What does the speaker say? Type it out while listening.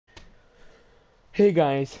Hey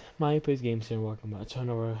guys, my plays games here. Welcome back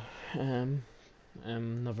to um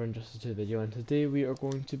another Injustice 2 video, and today we are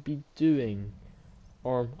going to be doing,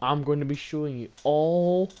 or I'm going to be showing you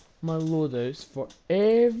all my loadouts for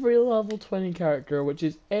every level 20 character, which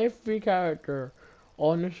is every character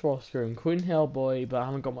on this roster, including Hellboy, but I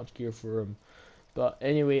haven't got much gear for him. But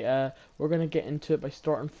anyway, we're gonna get into it by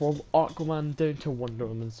starting from Aquaman down to Wonder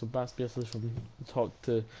Woman, so that's basically from top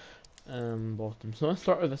to bottom. So let's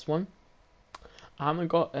start with this one. I haven't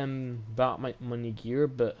got that much money gear,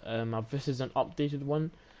 but this is an updated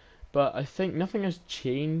one. But I think nothing has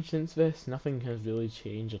changed since this. Nothing has really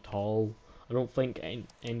changed at all. I don't think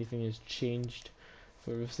anything has changed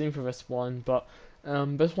for the same for this one. But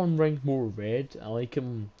this one ranked more red. I like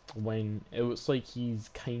him when it looks like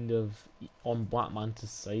he's kind of on Black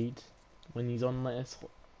Manta's side when he's on this.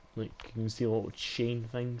 Like you can see little chain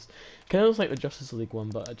things. Kind of looks like the Justice League one,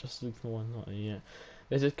 but Justice League one not yet.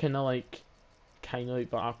 This is kind of like the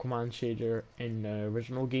Aquaman shader in the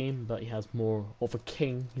original game, but he has more of a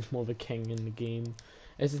king. He's more of a king in the game.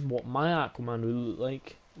 This is what my Aquaman would look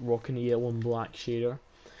like, rocking a yellow and black shader,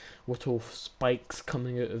 with all spikes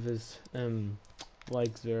coming out of his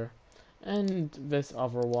legs there. And this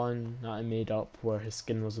other one that I made up, where his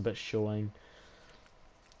skin was a bit showing,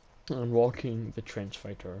 and rocking the trench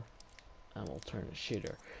fighter alternate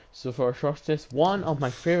shader. So for Justice, one of my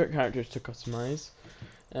favorite characters to customize.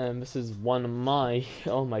 This is one of my.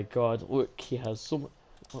 Oh my god! Look, he has so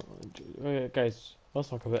much. Guys, let's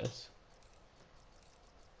talk about this.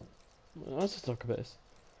 Let's just talk about this.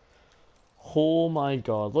 Oh my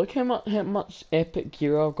god! Look how much epic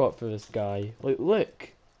gear I've got for this guy. Like,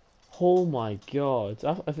 look. Oh my god!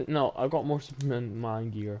 I think no, I've got more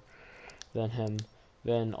Superman gear than him,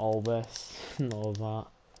 than all this and all that.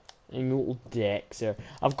 And little decks there.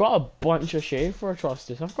 I've got a bunch of shaders for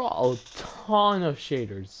Atrocitus. I've got a ton of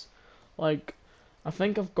shaders. Like, I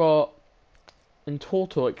think I've got in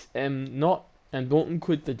total, not, and don't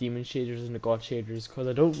include the demon shaders and the god shaders because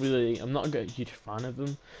I'm not a huge fan of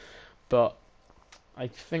them. But I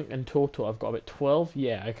think in total I've got about 12.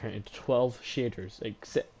 Yeah, I counted 12 shaders.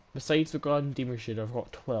 Except besides the god and demon shader, I've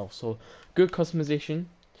got 12. So good customization.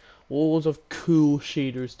 Loads of cool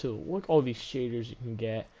shaders too. Look at all these shaders you can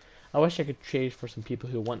get. I wish I could trade for some people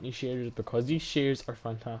who want these shaders because these shaders are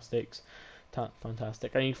fantastic.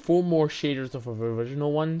 Fantastic. I need 4 more shaders of the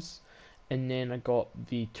original ones, and then I got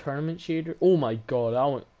the tournament shader. Oh my god, that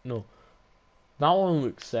one no, that one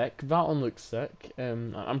looks sick. That one looks sick.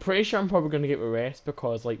 I'm pretty sure I'm probably gonna get the rest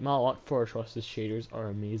because like my luck for Trusted shaders are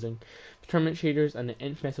amazing. The tournament shaders and the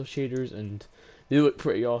inch metal shaders, and they look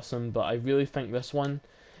pretty awesome. But I really think this one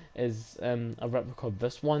is a replica of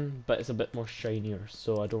this one, but it's a bit more shinier,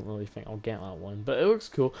 so I don't really think I'll get that one. But it looks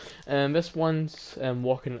cool. This one's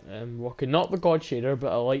walking not the god shader,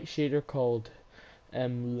 but a light shader called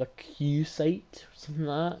Lacusite, something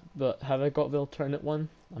like that. But have I got the alternate one?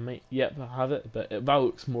 I might, yep, I have it, but that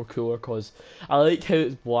looks more cooler because I like how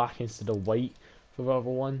it's black instead of white for the other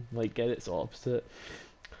one. Like, get it's opposite.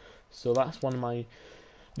 So that's one of my.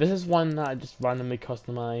 This is one that I just randomly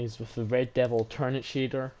customized with the Red Devil alternate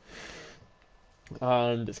shader,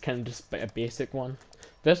 and it's kind of just a basic one.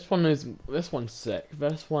 This one's sick.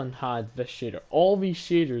 This one had this shader. All these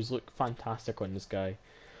shaders look fantastic on this guy.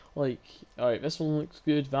 Like, alright, this one looks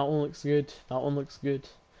good. That one looks good. That one looks good.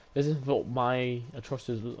 This is what my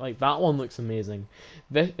atrocities look like. That one looks amazing.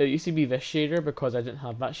 This it used to be this shader because I didn't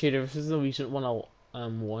have that shader. This is the recent one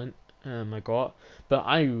I got, but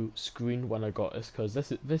I screened when I got this because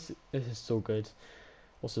this is so good.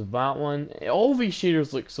 Also that one, all these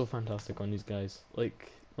shaders look so fantastic on these guys.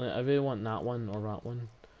 Like I really want that one or that one,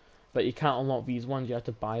 but you can't unlock these ones. You have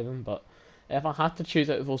to buy them. But if I had to choose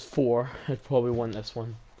out of those 4, I'd probably want this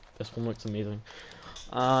one. This one looks amazing.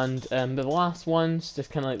 And the last one's just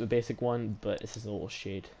kind of like the basic one, but this is a little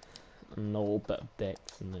shade and a little bit of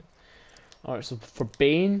depth in it. Alright, so for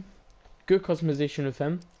Bane, good customization of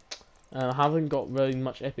him. I haven't got really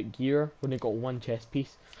much epic gear. Only got 1 chest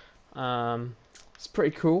piece. It's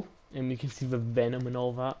pretty cool, and you can see the venom and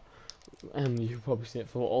all that. And you can probably see it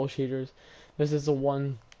for all shaders. This is the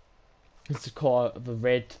one. This is called the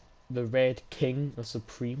Red King, the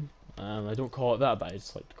Supreme. I don't call it that, but I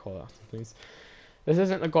just like to call it some things. This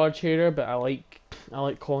isn't a god shader, but I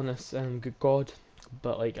like calling this good god.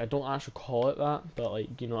 But like I don't actually call it that, but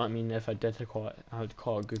like you know what I mean. If I did to call it, I would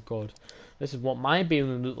call it good god. This is what my Bane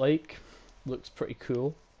would look like. Looks pretty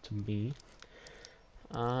cool to me.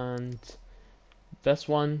 And this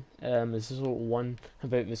one, is this little one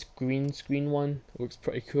about this green screen one. Looks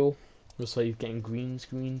pretty cool. Looks like you're getting green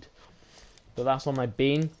screened. But that's on my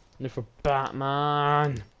Bane. Now for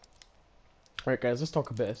Batman. Alright guys, let's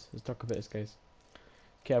talk about this. Let's talk about this, guys.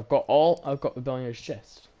 Okay, I've got the billionaire's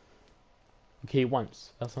chest. Okay,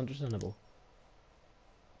 once. That's understandable.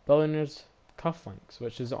 Billionaire's cufflinks,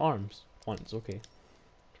 which is the arms. Once, okay.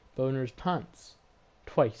 Billionaire's pants.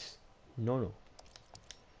 Twice. No, no.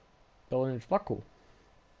 Billionaire's buckle.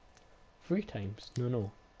 3 times. No,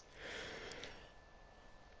 no.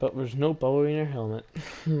 But there's no billionaire helmet.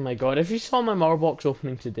 Oh my god, if you saw my Marble box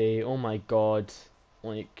opening today, oh my god.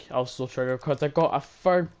 Like, I was so triggered because I got a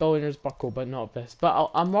 3rd billionaire's buckle, but not this. But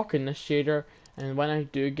I'm rocking this shader, and when I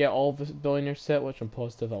do get all the billionaire set, which I'm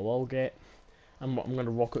positive I will get, I'm gonna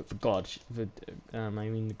rock it for God, I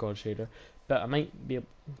mean the God shader. But I might be able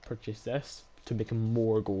to purchase this to make him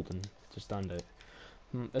more golden to stand out.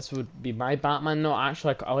 This would be my Batman. No,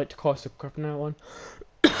 actually, I like to call this a kryptonite one.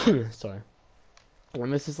 Sorry. When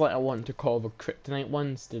this is like I want to call the kryptonite one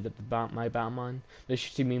instead of the my Batman. This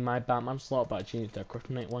used to be my Batman slot, but I changed it to a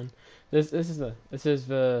kryptonite one. This is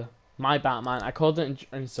the my Batman. I called it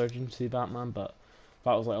Insurgency Batman, but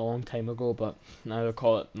that was like a long time ago. But now I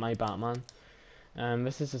call it my Batman.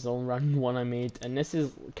 This is his own random one I made, and this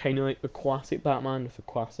is kind of like the classic Batman with a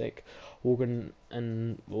classic Logan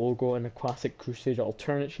and logo and a classic Crusader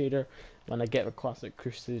alternate shader. When I get the classic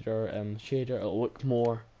Crusader shader, it'll look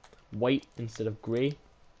more white instead of grey.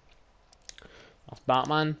 That's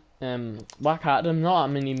Batman. Black Adam, not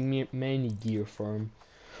that many gear for him.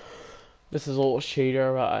 This is a little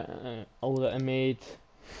shader that I made.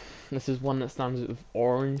 This is one that stands out with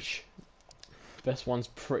orange. This one's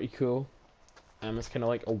pretty cool. It's kind of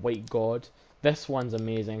like a white god. This one's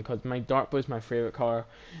amazing because my dark blue is my favorite color.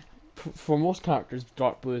 For most characters,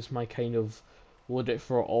 dark blue is my kind of loadout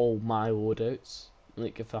for all my loadouts.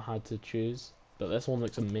 Like if I had to choose. But this one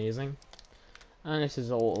looks amazing. And this is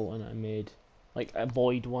a little one I made. Like a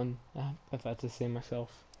void one, if I had to say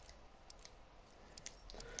myself.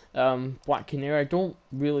 Black Canary, I don't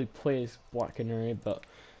really play as Black Canary, but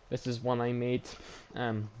this is one I made.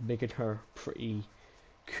 Making her pretty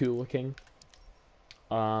cool looking.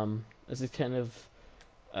 This is kind of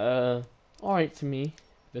alright to me.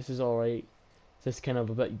 This is alright. This is kind of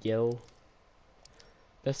a bit yellow.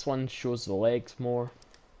 This one shows the legs more.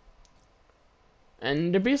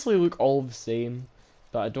 And they basically look all the same,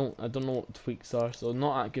 but I don't know what the tweaks are, so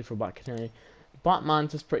not that good for Black Canary.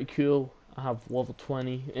 Batman's is pretty cool. I have level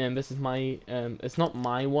 20, and this is my it's not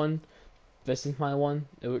my one. This is my one.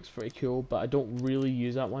 It looks pretty cool, but I don't really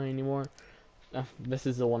use that one anymore. This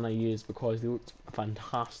is the one I use because they look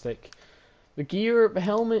fantastic. The gear, the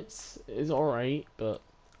helmets is alright, but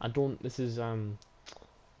I don't. This is one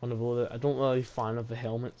of the I don't really fan of the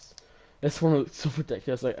helmets. This one looks so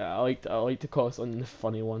ridiculous. Like I like to call this one the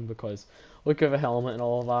funny one because look at the helmet and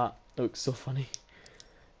all of that. It looks so funny.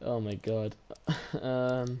 Oh my god.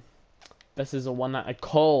 This is the one that I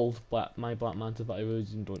called my Black Manta, but I really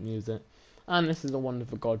don't use it. And this is the one with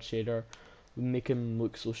the God shader, make him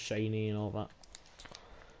look so shiny and all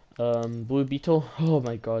that. Blue Beetle. Oh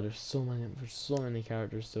my god, there's so many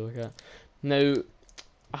characters to look at. Now,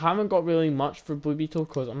 I haven't got really much for Blue Beetle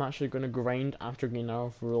because I'm actually going to grind after Green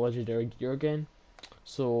Arrow for legendary gear again.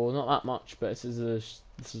 So not that much, but this is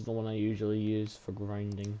the one I usually use for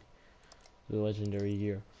grinding the legendary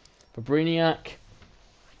gear. For Brainiac,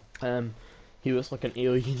 he looks like an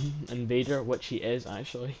alien invader, which he is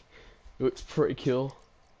actually. He looks pretty cool.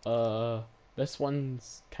 This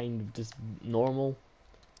one's kind of just normal,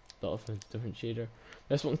 but with a different shader.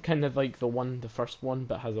 This one's kind of like the first one,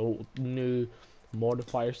 but has a new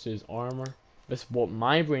modifiers to his armor. This is what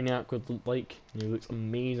my Brainiac would look like. He looks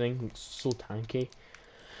amazing. Looks so tanky.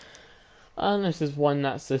 And this is one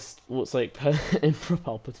that's just looks like Emperor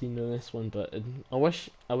Palpatine in this one, but I wish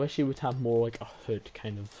he would have more like a hood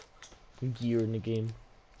kind of gear in the game.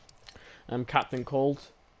 Captain Cold,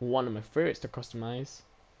 one of my favorites to customize.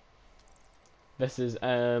 This is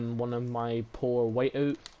one of my polar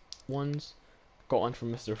whiteout ones. Got one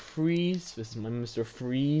from Mr. Freeze. This is my Mr.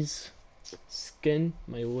 Freeze skin,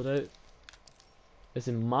 my loadout. This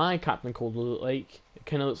is my Captain Cold look like. It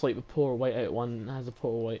kind of looks like the polar whiteout one. It has a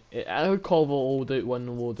polar white. I would call the loadout one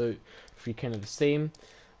and the loadout 3 kind of the same.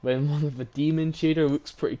 When one of the demon shader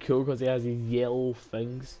looks pretty cool because he has these yellow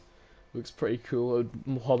things. Looks pretty cool. It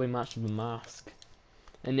would probably match with the mask.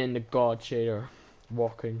 And then the God shader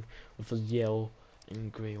walking with those yellow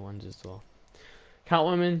and grey ones as well.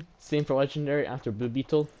 Catwoman, same for legendary after Blue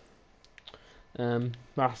Beetle.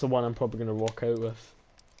 That's the one I'm probably gonna walk out with.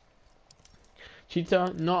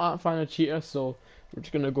 Cheetah, not a fan of Cheetah, so we're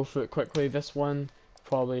just gonna go through it quickly. This one,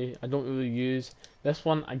 probably I don't really use. This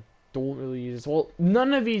one I don't really use. Well,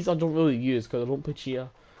 none of these I don't really use because I don't play Cheetah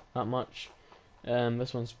that much.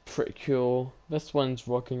 This one's pretty cool. This one's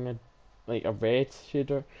rocking like a red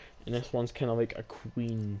shader, and this one's kind of like a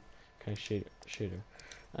queen kind of shader.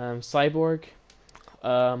 Cyborg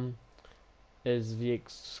is the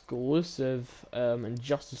exclusive in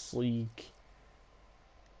Justice League.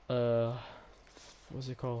 What's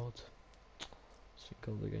it called? What's it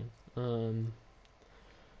called again?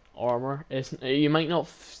 Armor. It's, you might not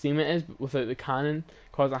seem it is without the cannon,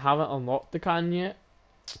 because I haven't unlocked the cannon yet.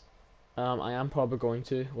 I am probably going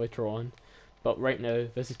to later on, but right now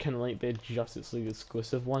this is kind of like the Justice League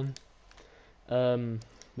exclusive one.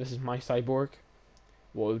 This is my cyborg.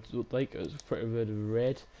 What it would look like, it's pretty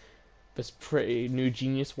red. This pretty new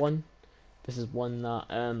genius one. This is one that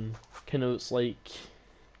kind of looks like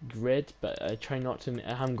grid, but I try not to.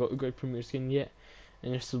 I haven't got a good premiere skin yet,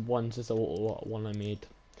 and this is just a little one I made.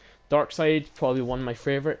 Darkseid, probably one of my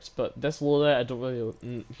favorites, but this loadout I don't really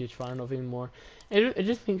a huge fan of anymore. It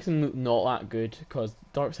just makes him look not that good, because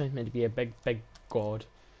Darkseid's meant to be a big god.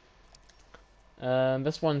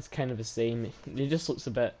 This one's kind of the same. It just looks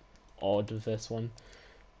a bit odd with this one.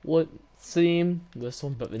 Look, same this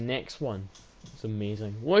one, but the next one is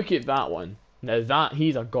amazing. Look at that one. Now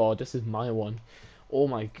he's a god. This is my one. Oh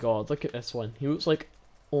my god, look at this one. He looks like,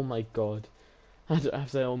 oh my god. I don't have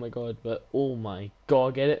to say oh my god, but oh my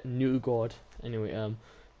god, get it? New god. Anyway,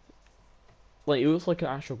 like, it looks like an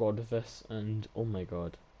actual god with this, and oh my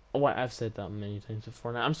god. Oh, I've said that many times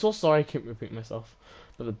before now. I'm so sorry I can't repeat myself.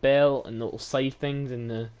 But the belt, and the little side things, and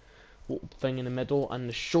the little thing in the middle, and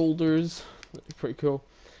the shoulders, look pretty cool.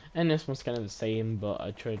 And this one's kind of the same, but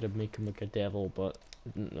I tried to make him like a devil, but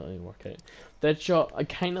it didn't really work out. Deadshot, I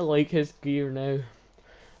kind of like his gear now.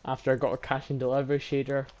 After I got a cash and delivery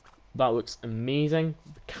shader, that looks amazing.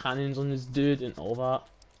 The cannons on this dude and all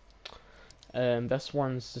that. This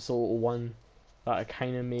one's just a little one that I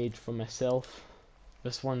kind of made for myself.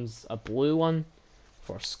 This one's a blue one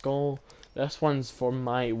for a skull. This one's for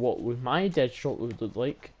what my Deadshot would look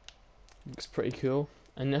like. Looks pretty cool.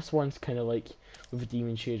 And this one's kind of like with a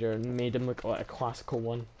demon shader and made him look like a classical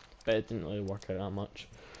one, but it didn't really work out that much.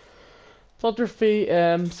 Photography,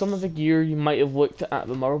 some of the gear you might have looked at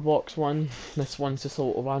the Murder Box one. This one's just a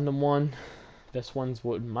little random one. This one's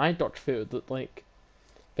what my Dr. Fate would look like.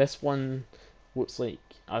 This one looks like,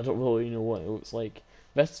 I don't really know what it looks like.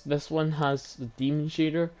 This one has the demon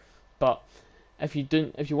shader, but if you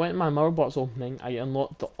went in my Murder Box opening, I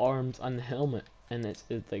unlocked the arms and the helmet, and it's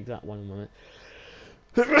the exact one moment.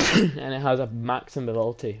 And it has a maximum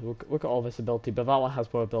ability. Look at all this ability, but that one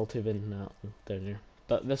has more ability than that down here.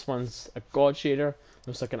 But this one's a god shader.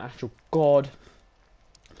 Looks like an actual god.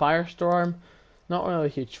 Firestorm. Not really a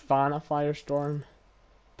huge fan of Firestorm,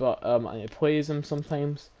 but I play as him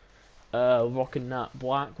sometimes. Rocking that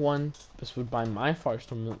black one. This would buy my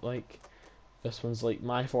Firestorm look like. This one's like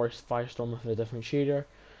my Firestorm with a different shader.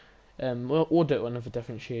 We'll do one with a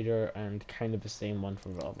different shader and kind of the same one for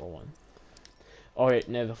the other one. Alright,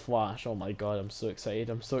 now the Flash. Oh my god, I'm so excited.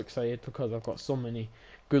 I'm so excited because I've got so many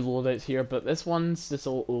good loadouts here, but this one's just a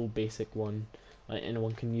little basic one like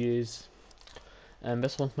anyone can use. And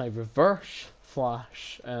this one's my reverse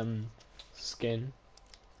Flash skin.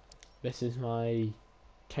 This is my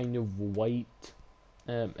kind of white.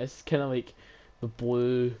 It's kind of like the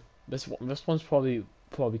blue. This one's probably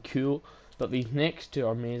cool, but these next two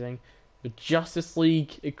are amazing. The Justice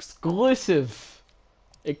League exclusive.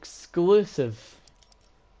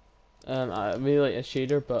 I really like this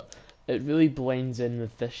shader, but it really blends in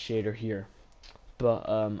with this shader here. But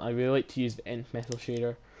I really like to use the Nth Metal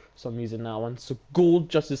shader, so I'm using that one. So Gold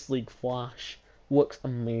Justice League Flash looks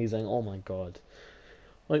amazing. Oh my god,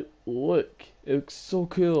 like look, it looks so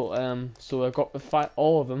cool. So I got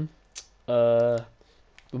all of them. The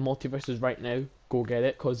multiverses right now. Go get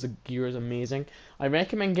it, cause the gear is amazing. I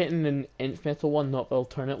recommend getting the Nth Metal one, not the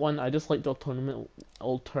alternate one. I just like the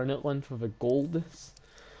alternate one for the gold.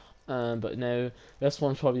 But now this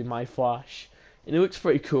one's probably my Flash, and it looks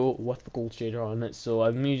pretty cool with the gold shader on it. So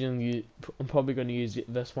I'm probably going to use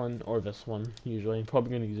this one or this one. Usually, I'm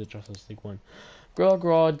probably going to use the Justice League one.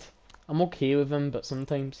 Grodd, I'm okay with him, but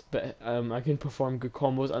sometimes, I can perform good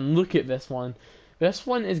combos. And look at this one. This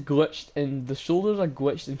one is glitched, and the shoulders are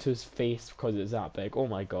glitched into his face because it's that big. Oh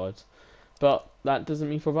my god! But that doesn't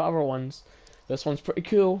mean for the other ones. This one's pretty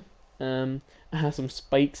cool. It has some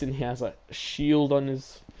spikes, and he has a shield on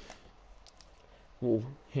his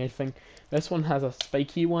head thing. This one has a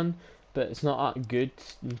spiky one, but it's not that good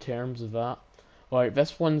in terms of that. Alright,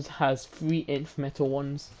 this one has 3 Nth Metal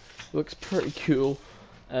ones. Looks pretty cool.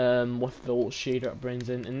 With the little shader it brings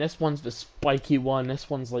in, and this one's the spiky one.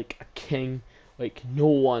 This one's like a king. Like, no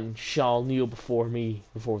one shall kneel before me,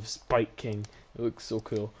 before the Spike King. It looks so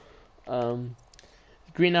cool.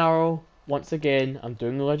 Green Arrow, once again, I'm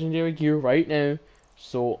doing the legendary gear right now.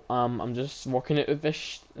 So I'm just working it with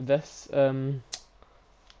this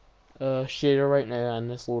shader right now, and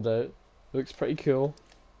this loadout looks pretty cool.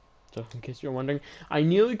 Just in case you're wondering, I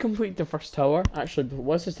nearly completed the first tower. Actually, but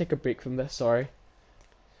let's just take a break from this. Sorry.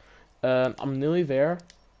 I'm nearly there.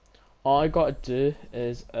 All I gotta do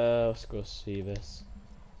is let's go see this.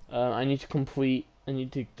 I need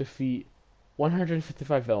to defeat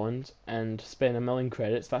 155 villains and spend 1,000,000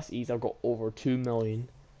 credits. That's easy. I've got over 2,000,000,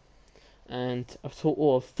 and a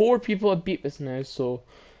total of 4 people have beat this now. So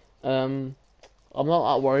I'm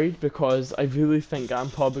not that worried because I really think I'm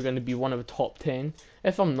probably going to be one of the top 10.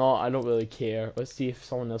 If I'm not, I don't really care. Let's see if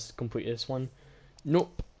someone else complete this one.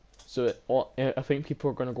 Nope. So I think people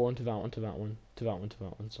are going to go into that one, to that one, to that one, to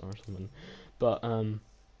that one, or something. But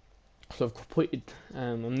so I've completed.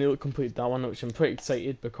 I'm nearly completed that one, which I'm pretty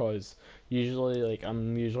excited because usually, like,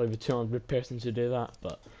 I'm usually the 200 person to do that,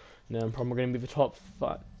 but now I'm probably going to be the top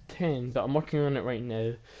 10. But I'm working on it right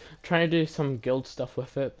now, trying to do some guild stuff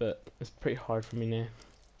with it, but it's pretty hard for me now.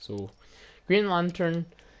 So, Green Lantern.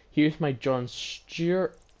 Here's my John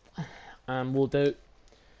Stewart loadout.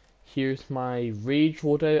 Here's my Rage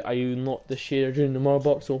loadout. I unlocked the shader during the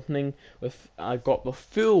mailbox opening. I got the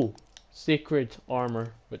full Sacred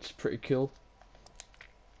armor, which is pretty cool.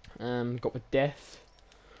 Got the Death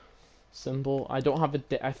symbol. I don't have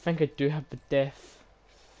the. I think I do have the Death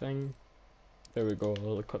thing. There we go.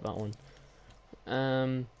 I'll look at that one.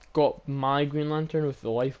 Got my Green Lantern with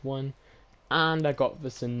the Life one, and I got the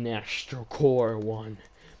Sinestro Core one.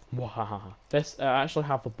 Wow. This I actually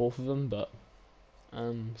have for both of them, but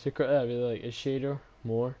secretly I really like his shader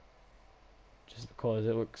more, just because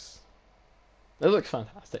it looks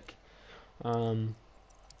fantastic.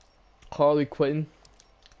 Harley Quinn.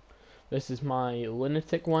 This is my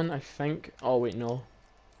Lunatic one, I think. Oh wait, no.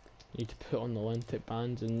 Need to put on the Lunatic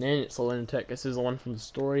bands, and then it's a Lunatic. This is the one from the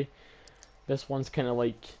story. This one's kind of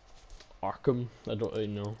like Arkham. I don't really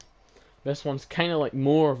know. This one's kind of like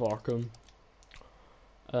more of Arkham.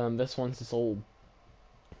 This one's this old.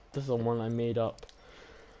 This is the one I made up.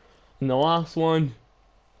 And the last one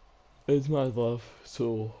is my love.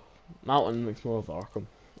 So that one looks more of Arkham.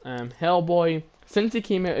 Hellboy. Since he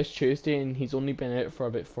came out as Tuesday and he's only been out for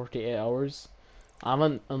about 48 hours, I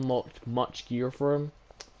haven't unlocked much gear for him.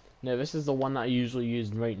 Now this is the one that I usually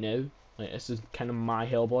use right now. Like, this is kind of my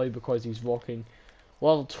Hellboy because he's rocking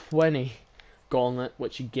level 20 gauntlet,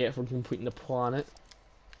 which you get for completing the planet.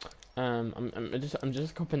 I'm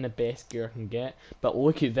just copying the best gear I can get. But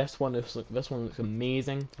look at this one. This one looks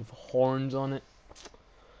amazing with horns on it.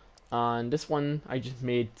 And this one I just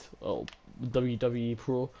made WWE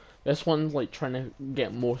Pro. This one's like trying to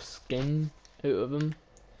get more skin out of him.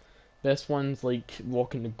 This one's like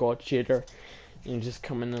rocking the God shader and just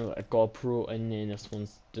coming in like a God Pro, and then this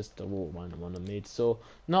one's just a little one I made. So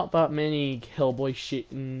not that many Hellboy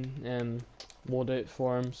shitting loadout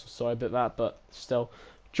for him. So sorry about that, but still,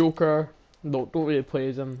 Joker. Don't really play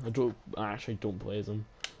as him. I actually don't play as him,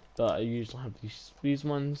 but I usually have these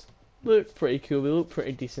ones. Look pretty cool. They look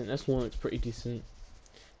pretty decent. This one looks pretty decent.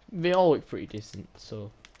 They all look pretty decent. So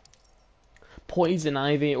Poison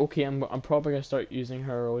Ivy. Okay, I'm probably gonna start using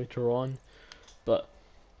her later on, but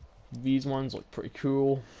these ones look pretty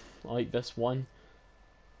cool. I like this one.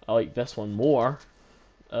 I like this one more.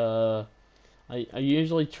 I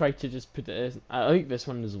usually try to just put it as. I like this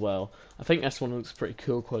one as well. I think this one looks pretty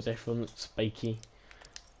cool because everyone looks spiky.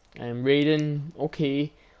 And Raiden,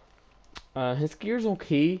 okay. His gear's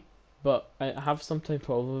okay, but I have some type of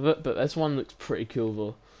problem with it. But this one looks pretty cool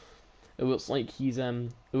though. It looks like he's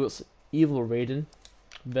It looks evil Raiden.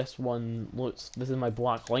 This one looks. This is my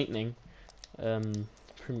Black Lightning. And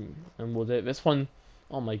we'll do it. This one.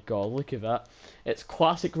 Oh my god, look at that. It's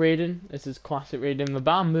classic Raiden. This is classic Raiden. The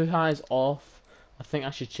bamboo hat is off. I think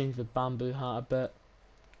I should change the bamboo hat a bit.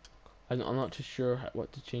 I'm not too sure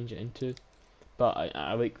what to change it into. But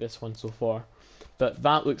I like this one so far. But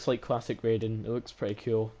that looks like classic Raiden. It looks pretty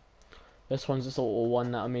cool. This one's just a little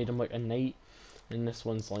one that I made him like a knight. And this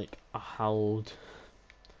one's like a howled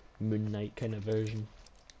Moon Knight kind of version.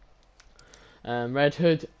 Red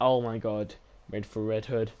Hood. Oh my god. Red for Red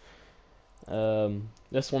Hood.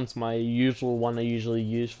 This one's my usual one I usually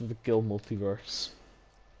use for the Guild Multiverse.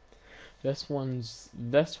 This one's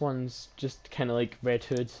just kind of like Red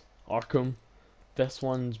Hood, Arkham. This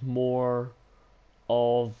one's more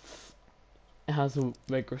of, it has a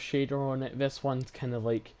regular shader on it. This one's kind of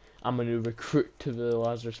like I'm a new recruit to the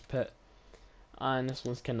Lazarus Pit, and this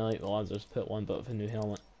one's kind of like the Lazarus Pit one but with a new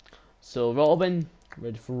helmet. So Robin,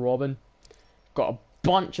 ready for Robin. Got a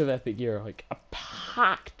bunch of epic gear, like a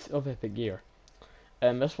packed of epic gear.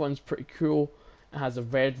 This one's pretty cool. It has a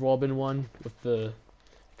Red Robin one with the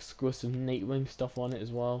exclusive Nightwing stuff on it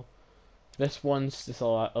as well. This one's just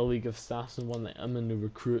a League of Assassin one that I'm a new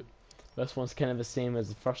recruit. This one's kind of the same as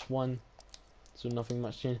the first one, so nothing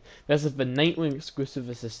much changed. This is the Nightwing exclusive.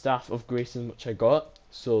 This is Staff of Grayson, which I got.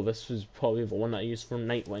 So this was probably the one that I used for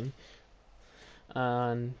Nightwing.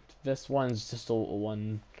 And this one's just a little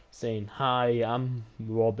one saying, "Hi, I'm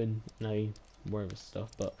Robin," and I wear this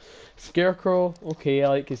stuff. But Scarecrow, okay, I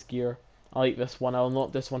like his gear. I like this one. I'll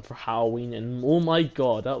unlock this one for Halloween, and oh my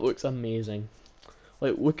god, that looks amazing.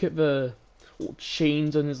 Like, look at the little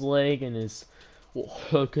chains on his leg and his little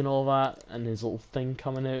hook and all that, and his little thing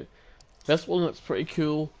coming out. This one looks pretty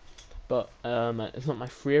cool, but it's not my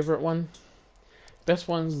favorite one. This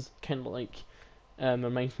one's kind of like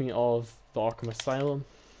reminds me of the Arkham Asylum.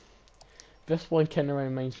 This one kind of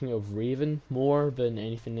reminds me of Raven more than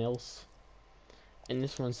anything else, and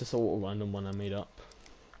this one's just a little random one I made up.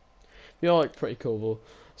 They all look pretty cool though.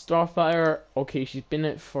 Starfire, okay, she's been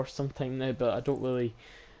out for some time now, but I don't really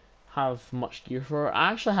have much gear for her.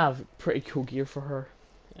 I actually have pretty cool gear for her,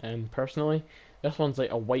 personally. This one's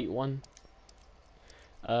like a white one.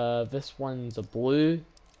 This one's a blue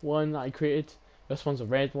one that I created. This one's a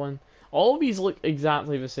red one. All of these look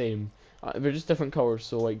exactly the same. They're just different colors,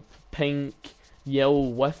 so like pink, yellow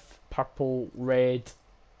with purple, red,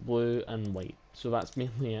 blue, and white. So that's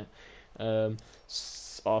mainly it.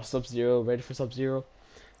 Sub-Zero, ready for Sub-Zero.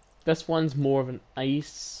 This one's more of an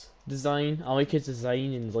ice design. I like his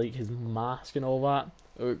design and like his mask and all that.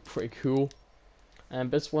 It look pretty cool.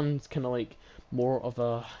 And this one's kind of like more of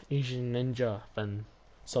a Asian ninja than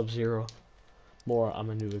Sub-Zero. More,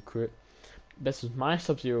 I'm a new recruit. This is my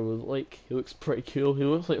Sub-Zero look like. He looks pretty cool. He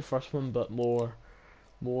looks like the first one, but more,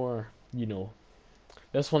 you know.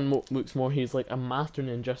 This one looks more, he's like a master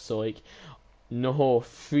ninja, so like, no,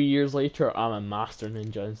 3 years later, I'm a master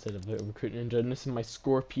ninja instead of a recruit ninja. And this is my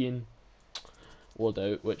Scorpion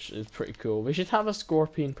loadout, which is pretty cool. We should have a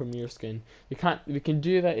Scorpion premiere skin. We can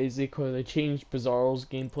do that easy because they changed Bizarro's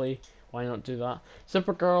gameplay. Why not do that?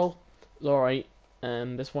 Supergirl is alright.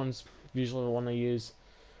 This one's usually the one I use.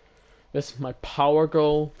 This is my Power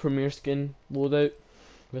Girl premiere skin loadout.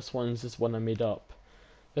 This one's just one I made up.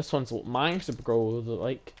 This one's what my Supergirl would look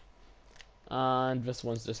like. And this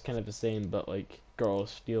one's just kind of the same, but like Girl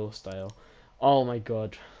Steel style. Oh my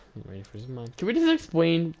god. I'm ready for this, man. Can we just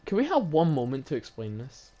explain? Can we have one moment to explain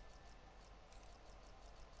this?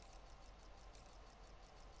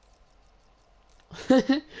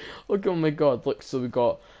 Look, oh my god, look, so we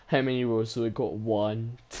got how many rows? So we got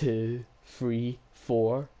 1, 2, 3,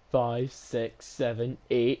 4, 5, 6, 7,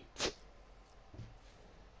 8.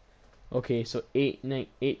 Okay, so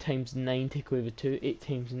 8 times 9 take away the 2. 8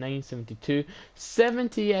 times 9, 72.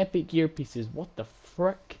 70 epic gear pieces. What the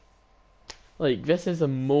frick? Like, this is the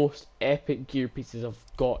most epic gear pieces I've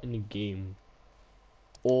got in the game.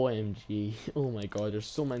 OMG. Oh my god, there's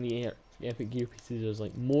so many epic gear pieces. There's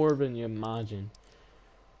like more than you imagine.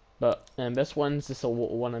 But this one's just a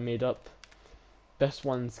little one I made up. This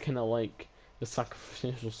one's kind of like the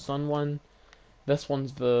Sacrificial Sun one. This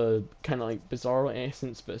one's the kind of like Bizarro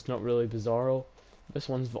essence, but it's not really Bizarro. This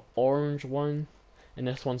one's the orange one, and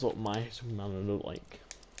this one's what my Superman would look like.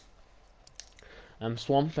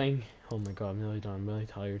 Swamp Thing. Oh my god, I'm really done. I'm really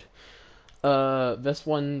tired. This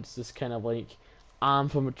one's just kind of like, I'm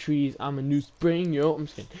from the trees. I'm a new spring. Yo, I'm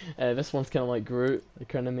just kidding. This one's kind of like Groot. They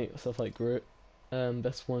kind of make stuff like Groot.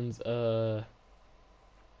 This one's a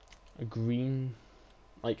green.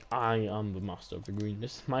 Like, I am the master of the green.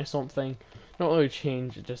 This is my something. Not really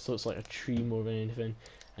changed, it just looks like a tree more than anything.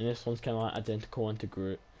 And this one's kind of like identical onto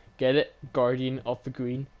Groot. Get it? Guardian of the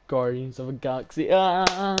Green. Guardians of the Galaxy.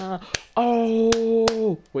 Ah!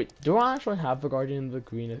 Oh! Wait, do I actually have the Guardian of the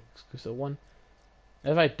Green exclusive one?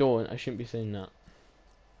 If I don't, I shouldn't be saying that.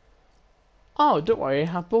 Oh, don't worry, I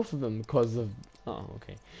have both of them because of... Oh,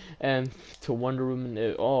 okay. To Wonder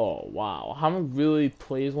Woman, oh wow, I haven't really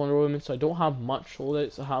played as Wonder Woman, so I don't have much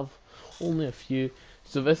loadouts. I have only a few.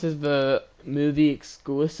 So this is the movie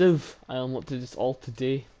exclusive. I unlocked this all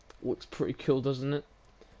today. Looks pretty cool, doesn't it?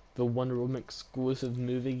 The Wonder Woman exclusive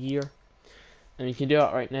movie gear, and you can do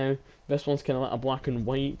that right now. This one's kind of like a black and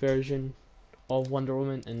white version of Wonder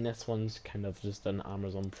Woman, and this one's kind of just an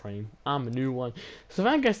Amazon Prime. I'm a new one. So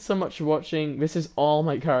thank you guys so much for watching. This is all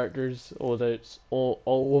my characters, all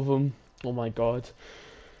of them. Oh my god,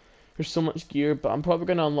 there's so much gear, but I'm probably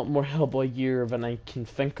gonna unlock more Hellboy gear than I can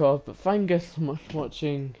think of. But thank you guys so much for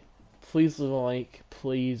watching. Please leave a like,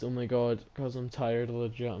 please. Oh my god, because I'm tired,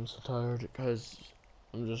 legit. I'm so tired because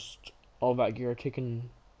I'm just all that gear taken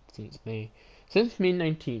since May. Since May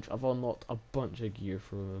 19th, I've unlocked a bunch of gear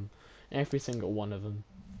for them. Every single one of them.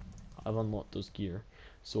 I've unlocked those gear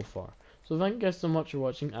so far. So thank you guys so much for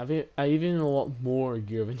watching. I even a lot more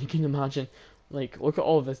gear than you can imagine. Like, look at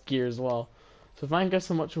all this gear as well. So thank you guys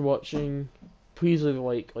so much for watching. Please leave a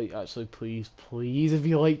like actually please if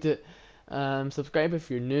you liked it. Subscribe if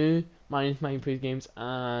you're new. My name's Mine Plays Games,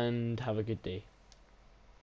 and have a good day.